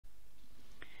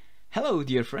Hello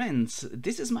dear friends,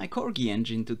 this is my Corgi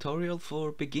engine tutorial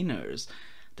for beginners.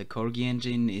 The Corgi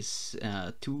engine is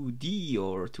a 2D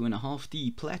or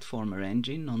 2.5D platformer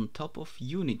engine on top of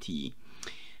Unity.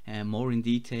 More in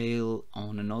detail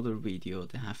on another video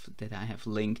that I have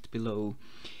linked below.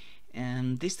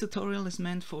 And this tutorial is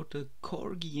meant for the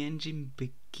Corgi engine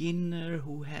beginner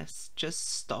who has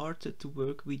just started to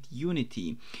work with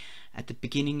Unity. At the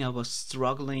beginning I was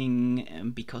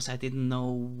struggling because I didn't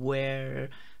know where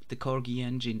the Corgi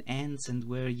engine ends and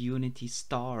where Unity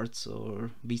starts,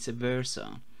 or vice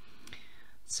versa.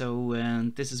 So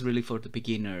this is really for the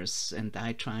beginners, and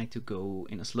I try to go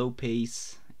in a slow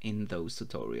pace in those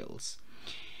tutorials.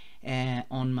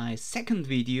 On my second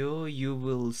video you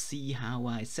will see how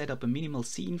I set up a minimal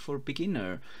scene for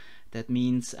beginner. That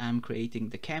means I'm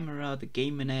creating the camera, the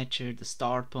game manager, the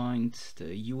start point,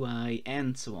 the UI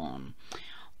and so on.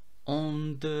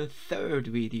 On the third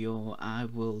video I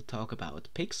will talk about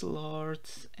pixel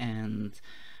art, and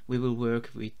we will work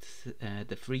with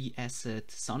the free asset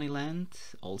Sunnyland,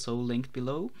 also linked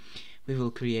below. We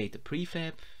will create a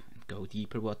prefab and go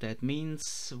deeper what that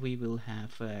means. We will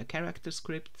have a character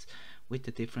script with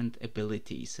the different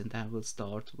abilities, and I will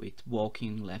start with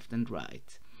walking left and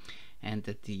right. And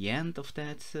at the end of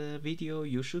that video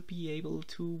you should be able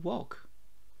to walk.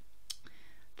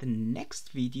 The next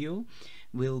video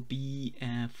will be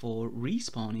for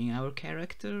respawning our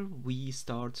character. We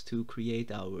start to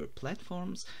create our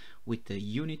platforms with the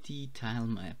Unity tile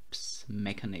maps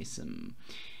mechanism,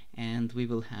 and we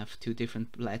will have two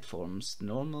different platforms,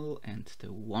 normal and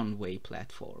the one-way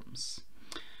platforms.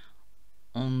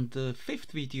 On the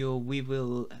fifth video we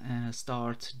will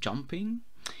start jumping,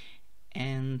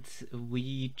 and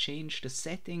we change the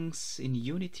settings in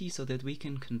Unity so that we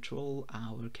can control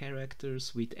our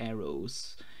characters with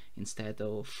arrows instead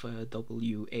of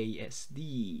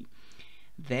WASD.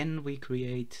 Then we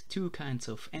create two kinds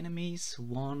of enemies,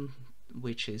 one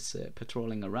which is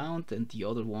patrolling around and the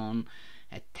other one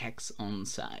attacks on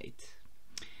sight.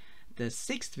 The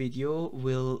sixth video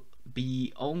will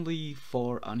be only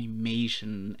for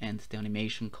animation and the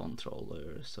animation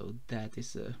controller, so that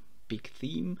is a big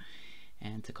theme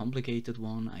and a complicated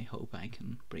one. I hope I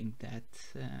can bring that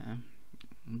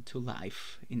to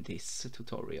life in this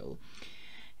tutorial.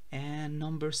 And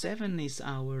number 7 is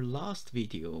our last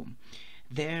video.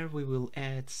 There we will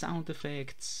add sound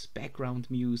effects, background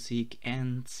music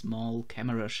and small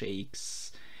camera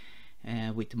shakes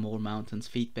with more mountains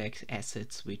feedback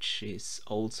assets, which is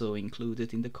also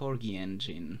included in the Corgi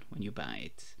engine when you buy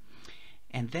it.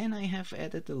 And then I have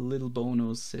added a little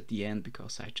bonus at the end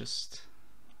because I just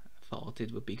thought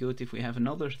it would be good if we have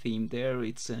another theme there.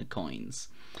 It's coins.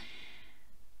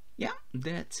 Yeah,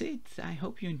 that's it. I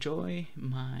hope you enjoy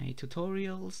my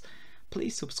tutorials.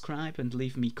 Please subscribe and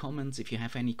leave me comments if you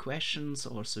have any questions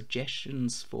or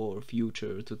suggestions for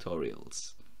future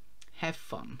tutorials. Have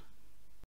fun!